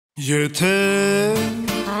Եթե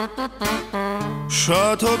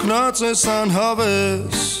շատ հոգնած ես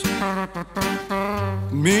անհավես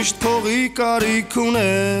Միշտ փողի կարիք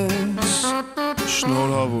ունես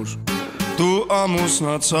Շնորհավոր Դու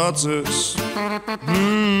ամուսնացած ես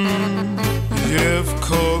Եվ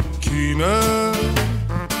քո կինը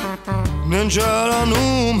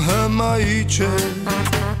Ննջարանում հմայիչ է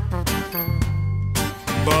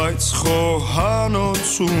Բայց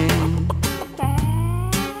խոհանոցում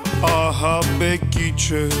Ահա բեկիչ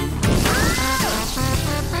է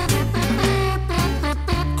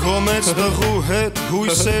Քո մեծ տղու հետ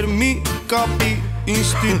հույսեր մի կապի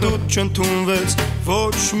Ինստիտուտ չընդունվեց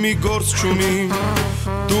ոչ մի գործ չունի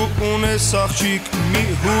Դու ունես աղջիկ մի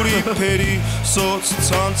հուրի փերի Սոց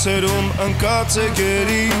ցանցերում ընկած է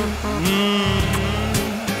գերի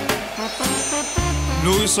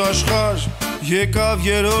Լույս աշխարհ եկավ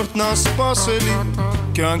երրորդն ասպասելի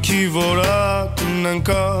Կյանքի որակն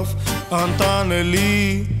ընկավ անտանելի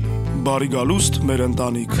Բարի գալուստ մեր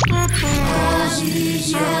ընտանիք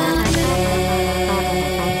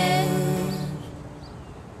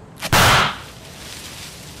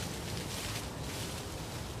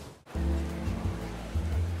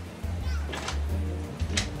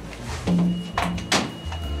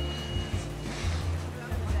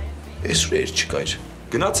Ես ուր էր չկայր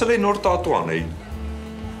Գնացել էի նոր տատու անեի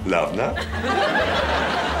Լավն է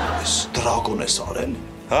Ես դրագոն ես արել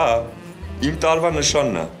Հա, իմ տարվա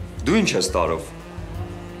նշանն է Դու ինչ ես տարով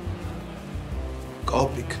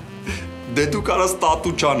Կապիկ Դե դու կարաս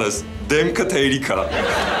տատու չանես Դեմքդ հերիք է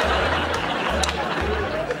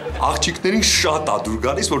Աղջիկներին շատ ա դուր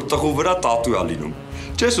գալիս որ տղու վրա տատու ա լինում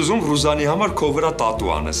Չես ուզում Ռուզանի համար քո վրա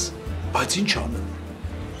տատու անես Բայց ինչ անեմ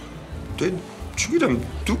Դե չգիտեմ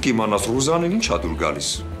դուք իմանաս Ռուզանին ինչ ա դուր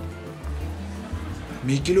գալիս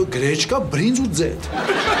Մի կիլո գրեչկա, բրինձ ու ձետ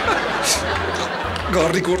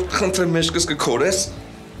Գարնիկոր խնդրեմ մեջքս կքորես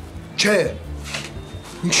Չէ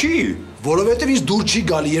Ինչի Որովհետև ինձ դուր չի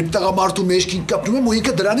գալի երբ տղամարդու մեջքին կպնում եմ ու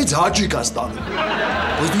ինքը դրանից հաճույք ա ստանում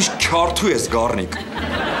Բայց դու ինչ քյարթու ես Գարնիկ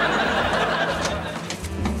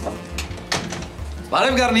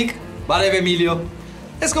Բարև Գարնիկ, բարև Էմիլիո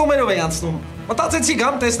Ես կողմերով էի անցնում Մտածեցի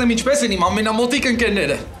գամ տեսնեմ ինչպես են իմ ամենամոտիկ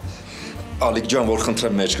ընկերները Ալիկ ջան որ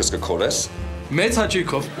խնդրեմ մեջքս կքորես Մեծ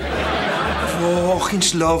հաճույքով Ոխ, ինչ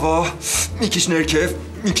լավ ա Մի քիչ ներքև,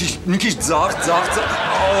 մի քիչ ձախ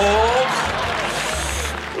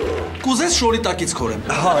Կուզես շորի տակից քորեմ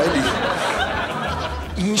Հա, էլի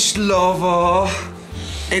Ինչ լավ ա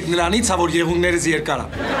Էդ նրանից ա որ եղունգներս երկար ա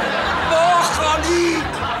Ախ,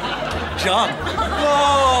 Ալիկ Ջան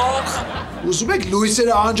Ուզում եք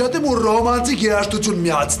լույսերը անջատեմ ու ռոմանտիկ երաժշտություն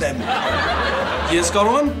միացնեմ Ես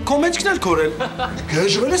կարող եմ քո մեջքն էլ քորել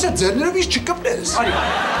Գժվել ես այդ ձեռներով ինչ չկպնես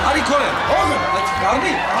Արի քորեմ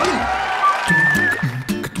Գարնի, արի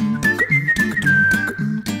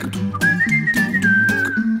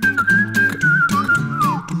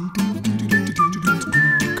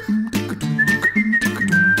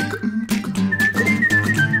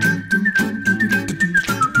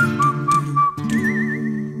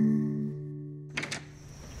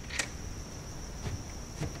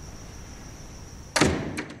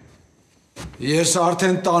Ես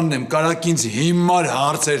արդեն տանն եմ, կարաք ինձ հիմար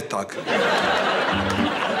հարցեր տակ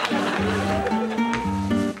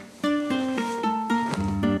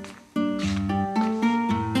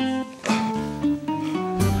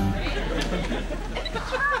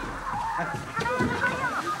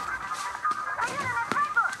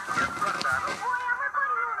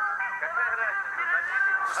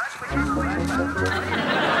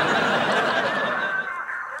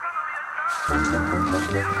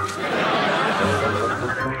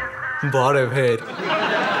Բարև հեր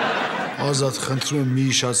Ազատ խնդրում եմ մի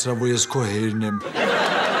իշացրա, որ ես քո հերն եմ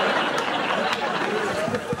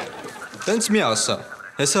Տենց մի ասա,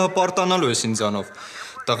 հեսա հպարտանալու ես ինձանով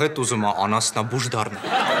Տղետ ուզում ա անասնաբուժ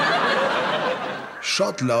դառնա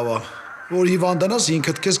Շատ լավ ա, որ հիվանդանաս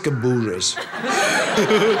ինքդ քեզ կբուժես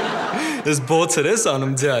Ես բոցեր ես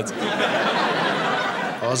անում ձյաց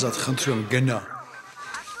Ազատ խնդրում եմ գնա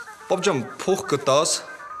Պապ ջան, փող կտաս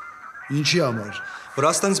Ինչի համար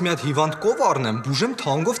Վրաստանից մի հատ հիվանդ կով առնեմ, բուժեմ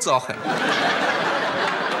թանգով ծախեմ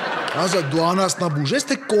Ազատ դու անասնաբուժ ես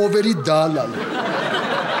թե կովերի դալալ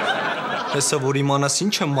Հեսա որ իմանաս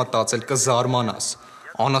ինչ եմ մտածել կզարմանաս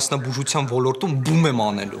Անասնաբուժության ոլորտում բում եմ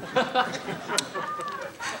անելու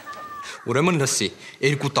Ուրեմն լսի,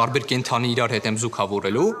 երկու տարբեր կենթանի իրար հետ եմ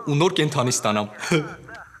զուգավորելու ու նոր կենթանի ստանամ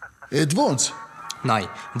Էդ ոնց Նայ,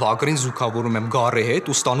 վագրին զուգավորում եմ գառի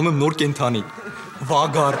հետ ու ստանում եմ նոր կենթանի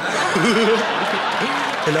Վագար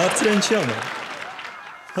Էլ հարցրը ինչի ամ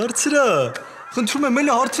Հարցրը Խնդրում եմ,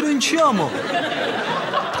 էլի հարցրը ինչի ամ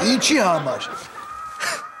Ինչի համար։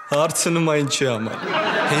 Հարցնում է ինչի համար։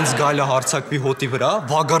 Հենց գայլը հարցակվի հոտի վրա,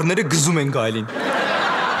 վագարները գզում են գայլին։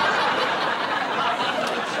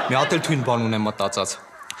 Մի հատ էլ թույն բան ունեմ մտածած։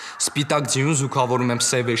 Սպիտակ ձյուն զուգավորում եմ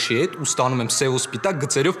սևեշի հետ ու ստանում եմ սև ու սպիտակ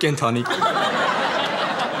գծերով կենթանի։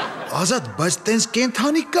 Ազատ, բայց տենց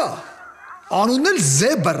կենթանի կա։ Անունն էլ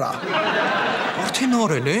զեբրա։ Արդեն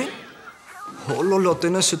արել է։ Հոլոլա,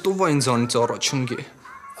 տենես հետով է ինձանից առաջնգի։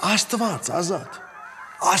 Աստված, Ազատ,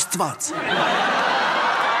 Աստված։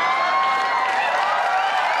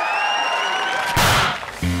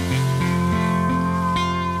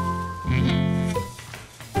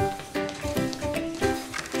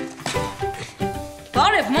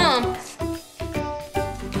 Բարև, մամ։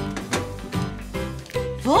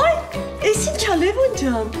 Վայ, էս ինչ ա Լևոն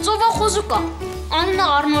ջան։ Ծովախոզուկ է, անունը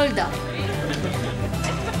Արնոլդ է։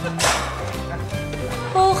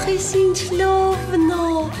 Ախ, էս ինչ լավն ա,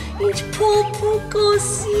 ինչ փոփուկ ա,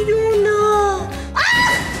 սիրուն ա։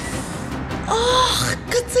 Ախ,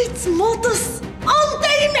 գծեց մոտս,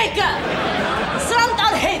 անտերի մեկը։ Սրան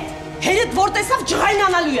տար հետ, հերդ որ տեսավ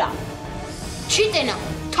ջղայնանալու ա։ Չի տենա,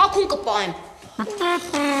 թաքուն կպահեմ։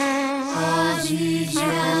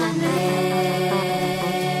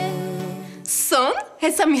 Սոն,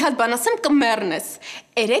 հեսա մի հատ բան ասեմ կմեռնես։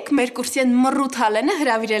 Երեք մեր կուրսյան մռութ Հալենը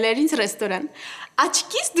հրավիրել էր ինձ ռեստորան։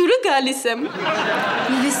 Աչքիս դուրը գալիս եմ։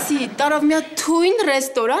 Լսի, տարավ մի հատ թույն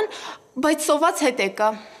ռեստորան, բայց սոված հետ եկա։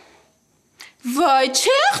 Վայ,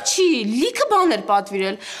 չի, լիքը բաներ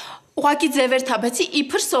պատվիրել։ Ուղղակի ձևեր թափեցի,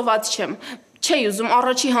 իբր սոված չեմ։ Չէի ուզում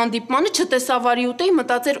առաջի հանդիպմանը չտեսավարի ուտեի,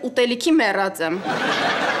 մտածեր ուտելիքի մեռած եմ։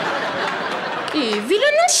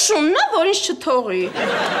 Վիլենը շունն է, որ ինձ չթողի։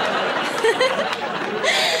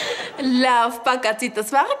 Լավ,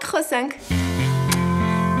 պակացիտս վաղը կխոսենք։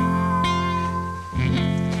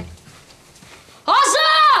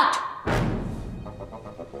 Ազատ!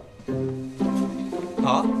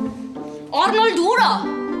 Հա? Արնոլդ ուր է։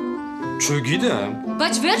 Չգիտեմ։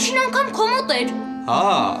 Բայց վերջին անգամ քո մոտ էր։ Հա,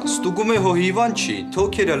 ստուգում է հո հիվան չի,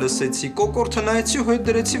 թոքերը լսեցի, կոկորթը նայեցի ու հետ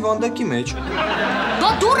դրեցի վանդակի մեջ։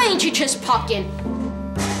 Բա դուրը ինչի չես փակել։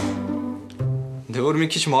 Դե որ մի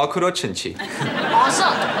քիչ մաքրոտ չնչի։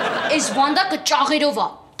 Ազատ, այս վանդակը ճաղերով է,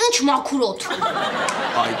 ինչ մաքուրոտ։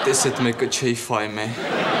 Այդ տես էդ մեկը չէի ֆայմ է։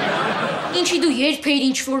 Ինչի դու երբ էիր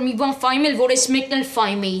ինչ-որ մի բան ֆայմել, որ ես մեկն էլ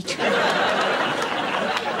ֆայմ էիր։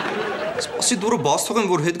 Սպասի դուրը բաց թողեմ,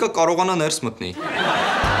 որ հետ գա կարողանա ներս մտնի։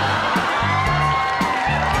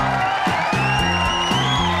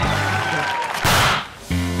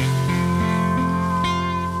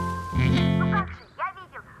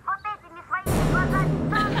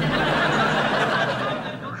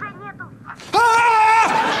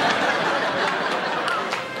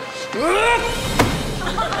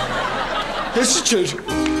 Ես չէր։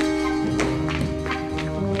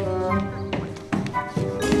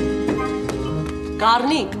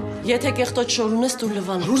 Կարնիկ, եթե կեղտոտ շոր ունես դու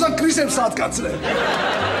լվան։ Ռուզան կրիս եմ սատկացրել։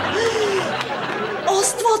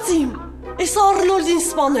 Աստված իմ, ես Արնոլդին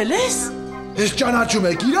սպանել ես։ Ես ճանաչում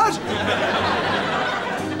եք իրար։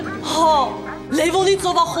 Հա, Լևոնի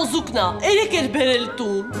ծովախոզուկն ա, երեք էր բերել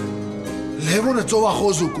տուն։ Լևոնը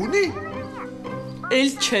ծովախոզուկ ունի։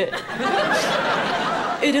 Էլ չէ։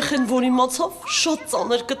 Երեխեն որ իմացավ, շատ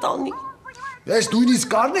ծանր կտանի։ Ես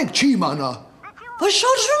նույնիսկ Կարնիկ չի իմանա։ Բայց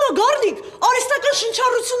շարժվում է Գառնիկ, արհեստական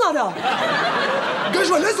շնչառություն արա։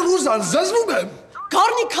 Գժվել ես Ռուզան, զզվում եմ։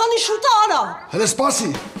 Գառնիկ քանի շուտ է արա։ Հələ սպասի։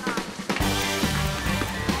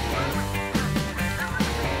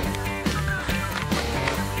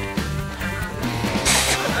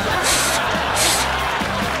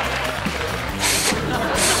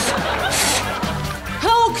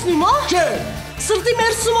 Հա օգնում ա։ Չէ։ Սրտի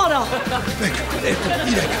մերսում արա։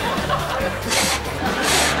 Իրեք։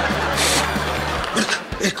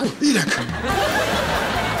 Եկու, իրեք։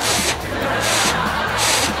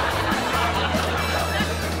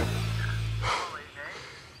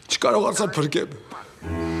 Չկարողացա փրկեմ։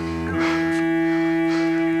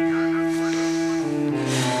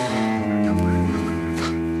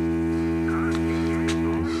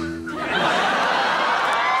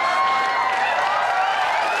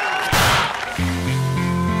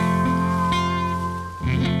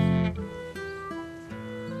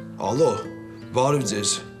 Ալո, բարև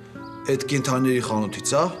ձեզ, այդ կենթանիների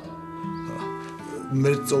խանութից ա,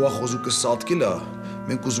 մեր ծովախոզուկը սատկել ա,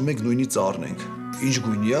 մենք ուզում ենք նույնից առնենք, ինչ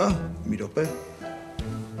գույնի ա, մի րոպե,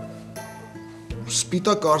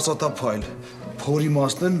 սպիտակ արծաթափայլ, փորի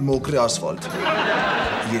մասն են մոքրի ասֆալտ,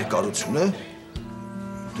 երկարությունը,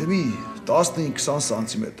 դե մի 15-20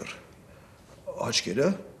 սանտիմետր,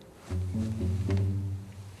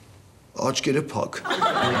 աչքերը փակ,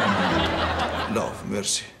 Լավ,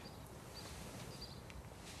 մերսի։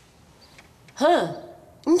 Հա,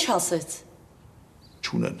 ինչ ասեց։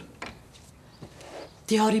 Չունեն։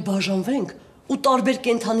 Դիարի բաժանվենք ու տարբեր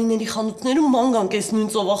կենթանիների խանութներում ման գանք այս նույն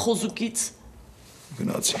ծովախոզուկից։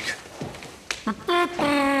 Գնացինք։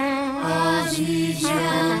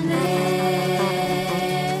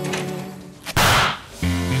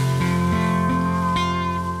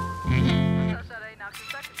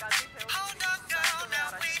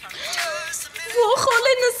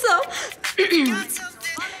 Ոխոլենսա։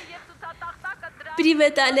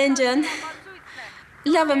 Պրիվետ Ալենջան։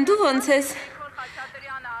 Լավ եմ, դու ոնց ես։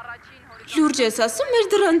 Լուրջ ես ասում, մեր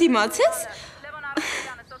դրան դիմացես։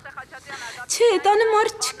 Չէ, տանը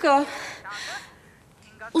մարդ չկա։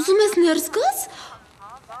 Ուզում ես ներս գաս։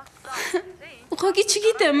 Ուղղակի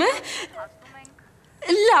չգիտեմ, է։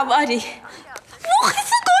 Լավ, արի։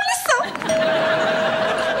 Ուղղիսը գոլիս է։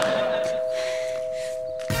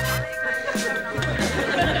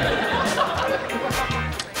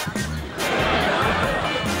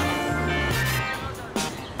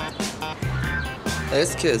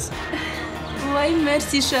 Ես քեզ։ Վայ,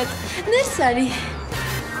 մերսի շատ։ Ներս արի։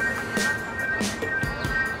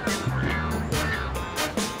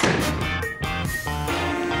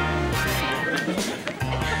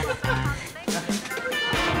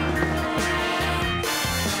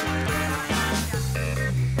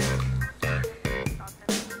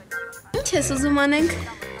 Ինչ ես ուզում անենք։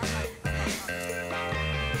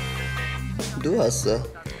 Դու ասա։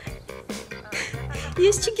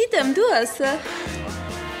 Ես չգիտեմ, դու ասա։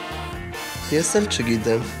 Ես էլ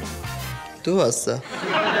չգիտեմ։ Դու ասա։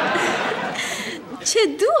 Չէ,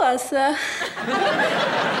 դու ասա։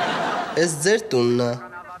 Ես ձեր տունն է։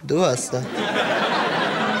 Դու ասա։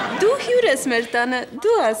 Դու հյուր ես մեր տանը,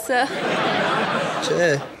 դու ասա։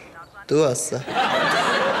 Չէ, դու ասա։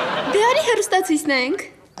 Դե արի հեռուստացույց նայենք։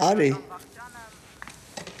 Արի։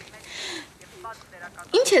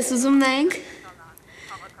 Ինչ ես ուզում նայենք։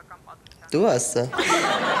 Դու ասա։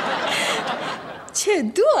 Չէ,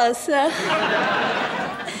 դու ասա։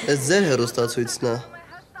 Ես ձեր հեռուստացույցն է։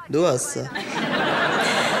 Դու ասա։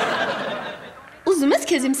 Ուզում ես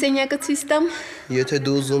քեզ իմ սենյակը ցույց տամ։ Եթե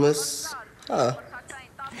դու ուզում ես, հա։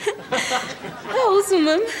 Հա,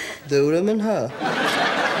 ուզում եմ։ Դե ուրեմն հա։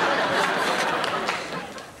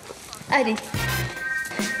 Արի։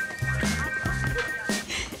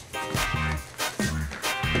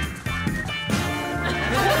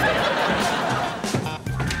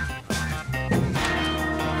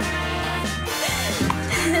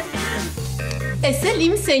 Էս էլ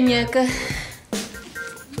իմ սենյակը։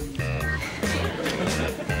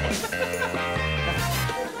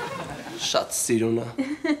 Շատ սիրուն է։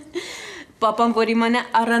 Պապան, որ իմանա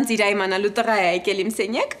առանց իր այմանալու տղա է եկել իմ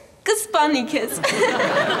սենյակ, կսպանի քեզ։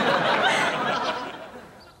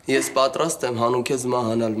 Ես պատրաստ եմ հանուն քեզ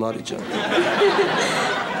մահանալ, Մարի ջան։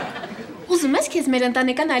 Ուզում ես քեզ մեր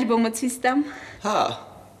ընտանեկան ալբոմը ցույց տամ։ Հա։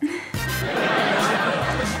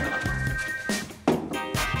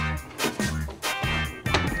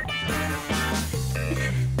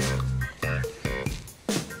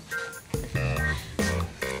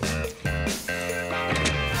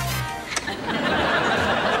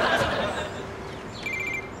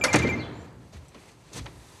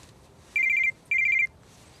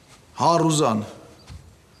 Հա, Ռուզան,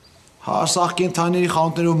 հա, սաղ կենթանիների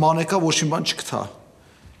խանութներով մանեկա ոչ մի բան չգտա,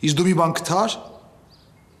 իսկ դու մի բան գտար,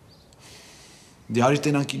 դե արի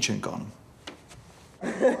տենանք ինչ ենք անում։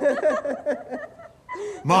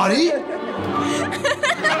 Մարի։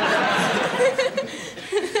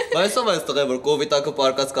 Բայց ով է ստղեն, որ կովիտակը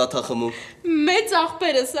պարկած կաթա խմում։ Մեծ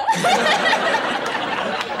աղբերս է։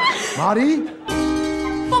 Մարի։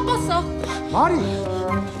 Պապասա։ Մարի։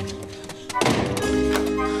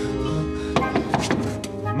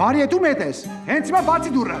 Մարի, դու մետ ես, հենց հիմա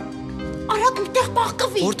բացի դուռը։ Արագ մտեղ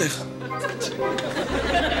բաղկվի։ Որտեղ։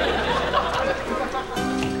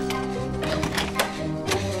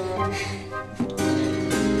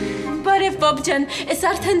 Բարև պապ ջան, ես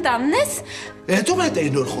արդեն տանն ես։ Հետո մետ էի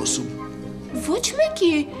նոր խոսում։ Ոչ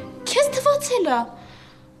մեկի, քեզ թվացել է։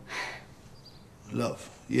 Լավ,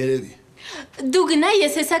 երևի։ Դու գնա,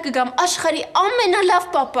 ես հեսա կգամ աշխարհի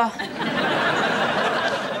ամենալավ պապա։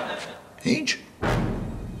 Ինչ։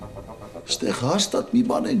 Ստեղ հաստատ մի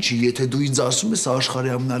բան են չի, եթե դու ինձ ասում ես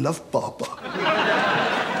աշխարհի ամենալավ պապա։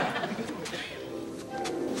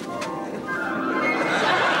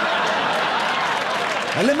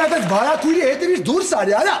 Հələ մեծ այդ վարակույրի հետևից դուրս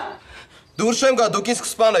արի, արա։ Դուրս չեմ գա, դուք ինձ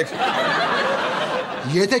կսպանեք։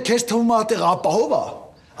 Եթե քեզ թվում է այդտեղ ապահով է,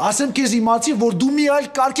 ասեմ քեզ իմացի, որ դու մի այլ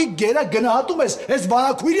կարգի գերա գնահատում ես այս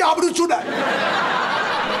վարակույրի ամրությունը։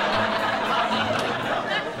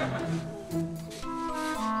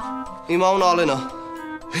 Իմ անունը Ալենա։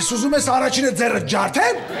 Ես ուզում ես առաջինը ձեռը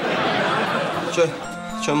ջարդեմ։ Չէ,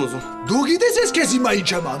 չեմ ուզում։ Դու գիտես ես քեզ հիմա ինչ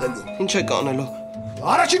եմ անելու։ Ինչ եք անելու։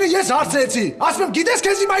 Առաջինը ես հարցրեցի, ասում եմ գիտես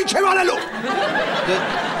քեզ հիմա ինչ եմ անելու։ Դե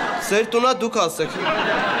ձեր տունը դուք ասեք։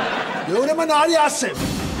 Դե ուրեմն արի ասեմ։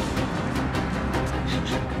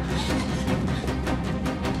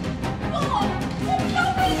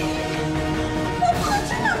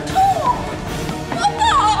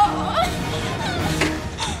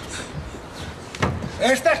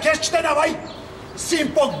 Այստեղ քեզ չտենավ այ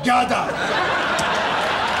սիմպոկ գադա։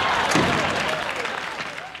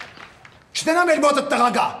 Չտենամ մեր մոտը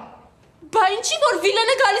տղագա։ Բա ինչի որ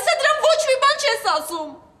վիլենը գալիս է դրան ոչ մի բան չես ասում։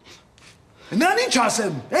 Նրան ինչ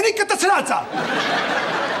ասեմ, ենի կտցրած է։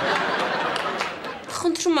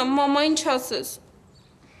 Խնդրում եմ, մամա ինչ ասես։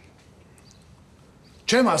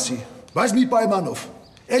 Չեմ ասի, բայց մի պայմանով,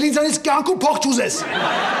 էլ ինձանից կյանքում փող չուզես։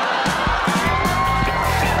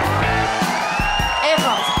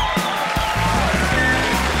 Եղավ։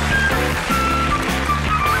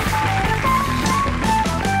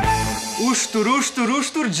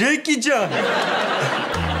 Ուշտուր, Ջեյկի ջան։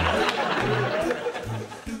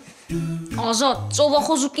 Ազատ,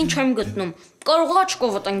 ծովախոզուկին չեմ գտնում, կարող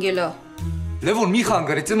աչկով տնգելը։ Լևոն մի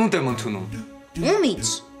խանգարի ծնունդ եմ ընդունում։ Ումից։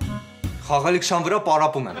 Խաղալիք շան վրա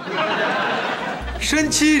պարապում եմ։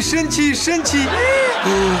 Շնչի։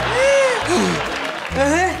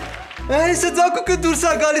 Այս ձակուկը դուրս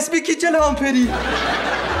է գալիս մի քիչ էլ համբերի։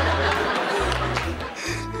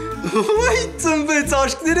 Վայ ծնվեց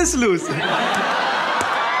աշկներս լուս։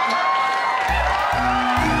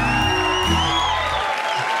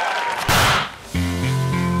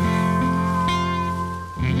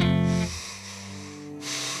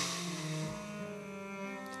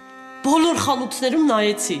 Բոլոր խանութներում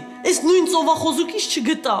նայեցի, այս նույն ծովախոզուկից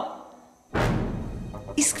չգտա։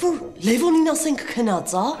 Իսկ որ Լևոնին ասենք քնած,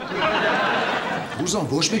 ա։ Ուզան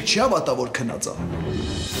ոչ մեկ չի հավատա, որ քնած է։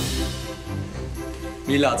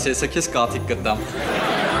 Միլաց, եսը քեզ կաթիկ կտամ։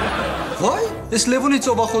 Վայ, այս Լևոնի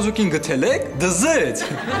ծովախոզուկին գտել եք, դզեց։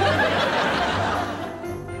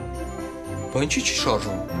 Բա ինչի չի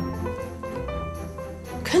շարժում։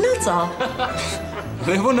 Քնած, ա։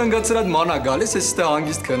 Լևոն ընգացրատ մանա գալիս, ես ստե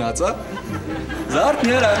հանգիստ քնած, ա։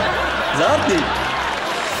 Զարդները, զարդի։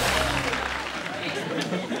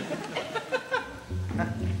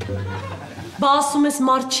 Բա ասում ես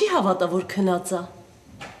մարդ չի հավատա, որ քնած է։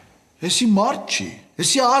 Եսի մարդ չի,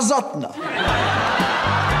 եսի ազատն է։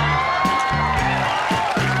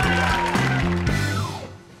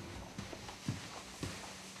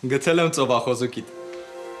 Գտել եմ ծովախոզուկիդ։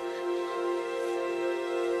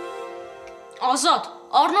 Ազատ,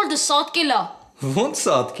 Արնոլդը սատկել է։ Ոնց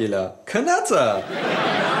սատկել է, քնած է։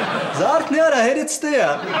 Զարդները հերից ստե է։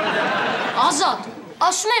 Ազատ,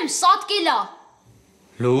 ասում եմ սատկել է։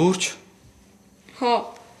 Լուրջ։ Հա։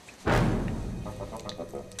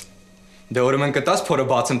 Դե ուրեմն կտաս փորը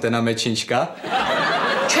բացեմ տնա մեջ ինչ կա։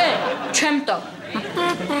 Չէ, չեմ տա։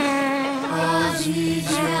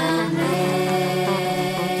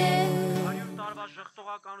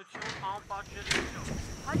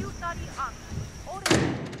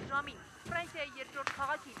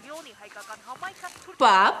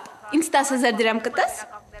 Պապ, ինձ 10,000 դրամ կտաս։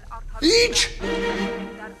 Ինչ։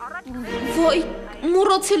 Ոյ,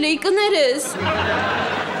 մոռացել էի կներես։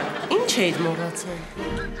 Ինչ էիր մոռացել։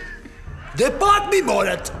 Դե պատմի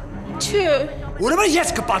մորդ։ Չէ։ Ուրեմն ես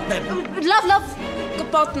կպատնեմ։ Լավ,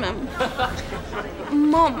 կպատմեմ։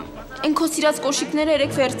 Մամ, այն քո սիրած կոշիկները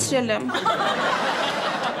երեք վերցրել եմ։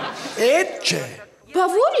 Էդ չէ։ Բա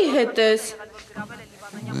որի հետ ես։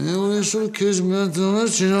 Ես այսօր քեզ մի հատ անած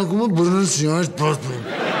շինակումը բռնեցի, այս պատմեմ։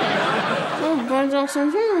 Բայց ասում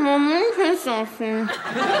մաման քեզ ասում։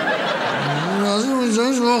 Ասում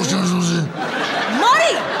ինձանից ողջ ասում։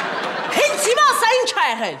 Մարի, հենց հիմա ասա ինչ ա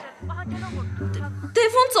եղել։ Դե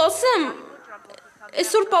ոնց ասեմ,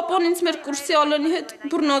 այսօր պապան ինձ մեր կուրսի Ալենի հետ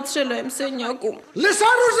բռնացրել է իմ սենյակում։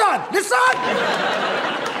 Լսան Ռուզան, լսան։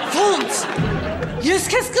 Ոնց։ Ես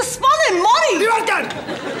քեզ կսպանեմ, Մարի։ Դիվարկան։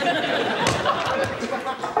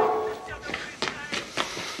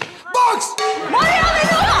 Բոքս։ Մարի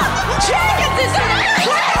Ալենովա, ինչ եք ես։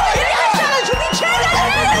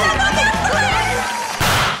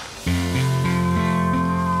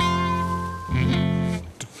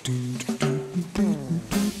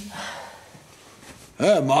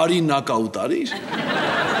 Մարին նակաուտ արիր։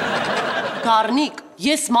 Գառնիկ,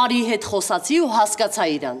 ես Մարիի հետ խոսացի ու հասկացա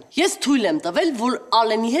իրան։ Ես թույլ եմ տվել, որ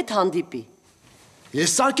Ալենի հետ հանդիպի։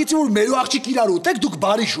 Ես սարկեցի, որ մեր ու աղջիկ իրար ուտեք, դուք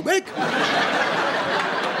բարի շում եք։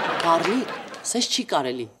 Գառնիկ, Սենց չի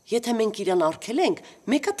կարելի։ Եթե մենք իրան արգել ենք,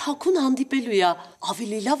 մեկը թաքուն հանդիպելու է,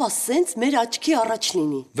 ավելի լավ է սենց մեր աչքի առաջ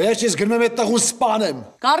լինի։ Վերջից գնում եմ այդ տղուն սպանեմ։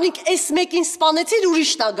 Գառնիկ, էս մեկին սպանեցիր,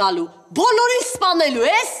 ուրիշն է գալու։ Բոլորին սպանելու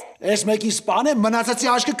ես։ Էս մեկին սպանեմ,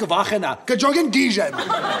 մնացածի աչքը կվախենա, կջոգեն դիժեմ։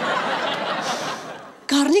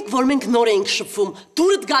 Գառնիկ, որ մենք նոր էինք շփվում,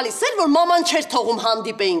 դուրդ գալիս էր, որ մաման չէր թողում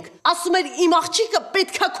հանդիպեինք։ Ասում էր իմ աղջիկը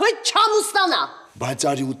պետքա քո հետ չամուսնանա։ Բայց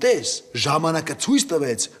արի ուտես, ժամանակը ցույց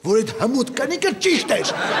տվեց, որ այդ հմուտ կնիկը ճիշտ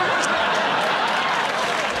էր։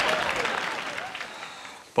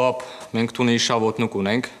 Պապ, մենք տունի շավոտնուկ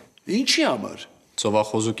ունենք։ Ինչի համար։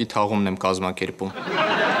 Ծովախոզուկի թաղումն եմ կազմակերպում։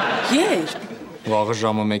 Երբ։ Վաղը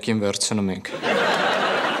ժամը 1-ին վերցնում ենք։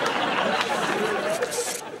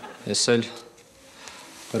 Ես էլ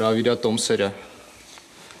հրավիրա տոմսերը։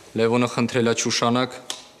 Լևոնը խնդրելա չուշանակ,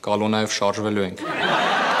 կալոնայով շարժվելու ենք։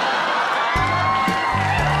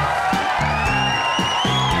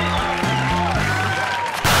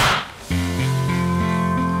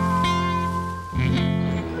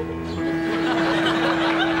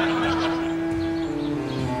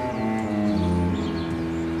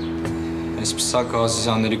 Այս պսակը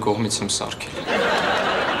Ազիզյանների կողմից եմ սարքել։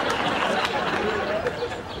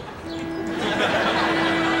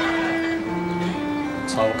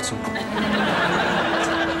 Ցավակցում։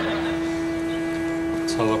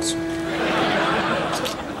 Ցավակցում։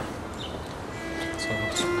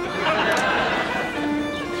 Ցավակցում։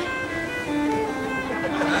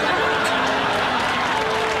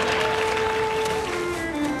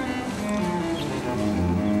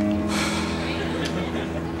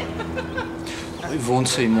 Այ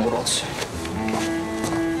ոնց էի մոռացել։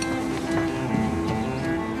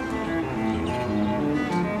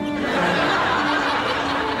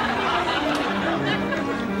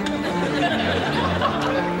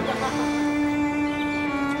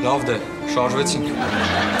 Լավ դե, շարժվեցինք։